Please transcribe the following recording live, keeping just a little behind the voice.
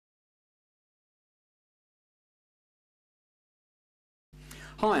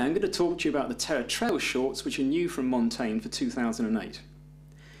Hi, I'm going to talk to you about the Terra Trail shorts, which are new from Montaigne for 2008.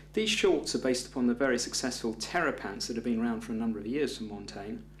 These shorts are based upon the very successful Terra pants that have been around for a number of years from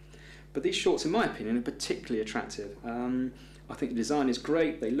Montaigne. But these shorts, in my opinion, are particularly attractive. I think the design is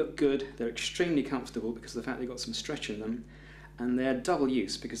great, they look good, they're extremely comfortable because of the fact they've got some stretch in them, and they're double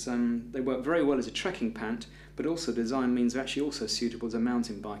use because they work very well as a trekking pant, but also the design means they're actually also suitable as a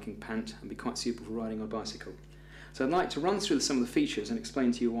mountain biking pant and be quite suitable for riding on a bicycle. So I'd like to run through some of the features and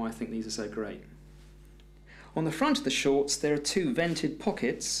explain to you why I think these are so great. On the front of the shorts there are two vented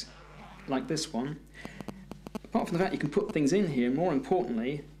pockets, like this one. Apart from the fact you can put things in here, more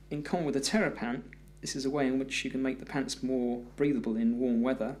importantly, in common with the Terra pant, this is a way in which you can make the pants more breathable in warm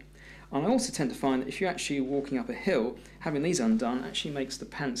weather. And I also tend to find that if you're actually walking up a hill, having these undone actually makes the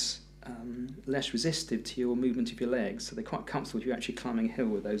pants less resistive to your movement of your legs, so they're quite comfortable if you're actually climbing a hill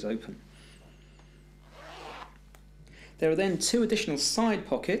with those open. There are then two additional side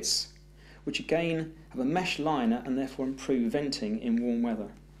pockets, which again have a mesh liner and therefore improve venting in warm weather.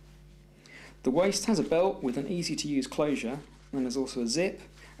 The waist has a belt with an easy to use closure, and there's also a zip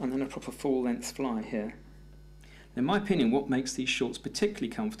and then a proper full length fly here. In my opinion, what makes these shorts particularly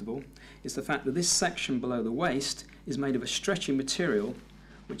comfortable is the fact that this section below the waist is made of a stretchy material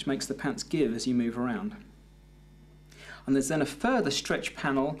which makes the pants give as you move around. And there's then a further stretch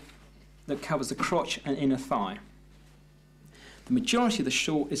panel that covers the crotch and inner thigh. The majority of the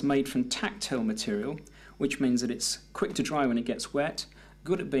short is made from tactile material, which means that it's quick to dry when it gets wet,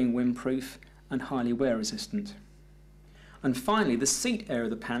 good at being windproof and highly wear resistant. And finally, the seat area of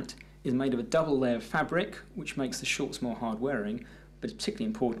the pant is made of a double layer of fabric, which makes the shorts more hard wearing, but particularly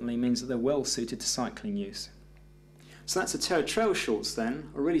importantly means that they're well suited to cycling use. So that's the Terra Trail shorts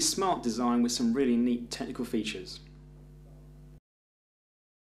then, a really smart design with some really neat technical features.